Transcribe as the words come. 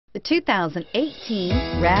The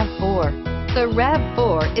 2018 RAV4. The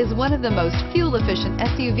RAV4 is one of the most fuel-efficient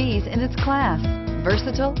SUVs in its class.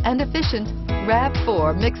 Versatile and efficient,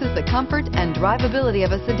 RAV4 mixes the comfort and drivability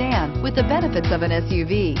of a sedan with the benefits of an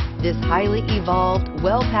SUV. This highly evolved,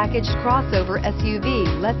 well-packaged crossover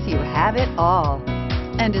SUV lets you have it all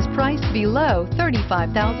and is priced below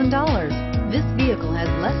 $35,000. This vehicle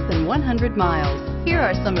has less than 100 miles. Here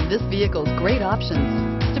are some of this vehicle's great options: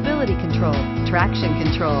 stability control, traction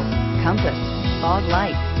control, compass, fog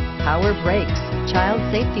lights, power brakes, child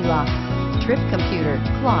safety locks, trip computer,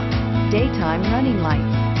 clock, daytime running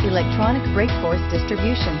lights, electronic brake force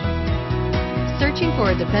distribution. Searching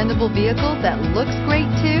for a dependable vehicle that looks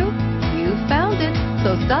great too? You found it,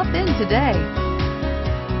 so stop in today.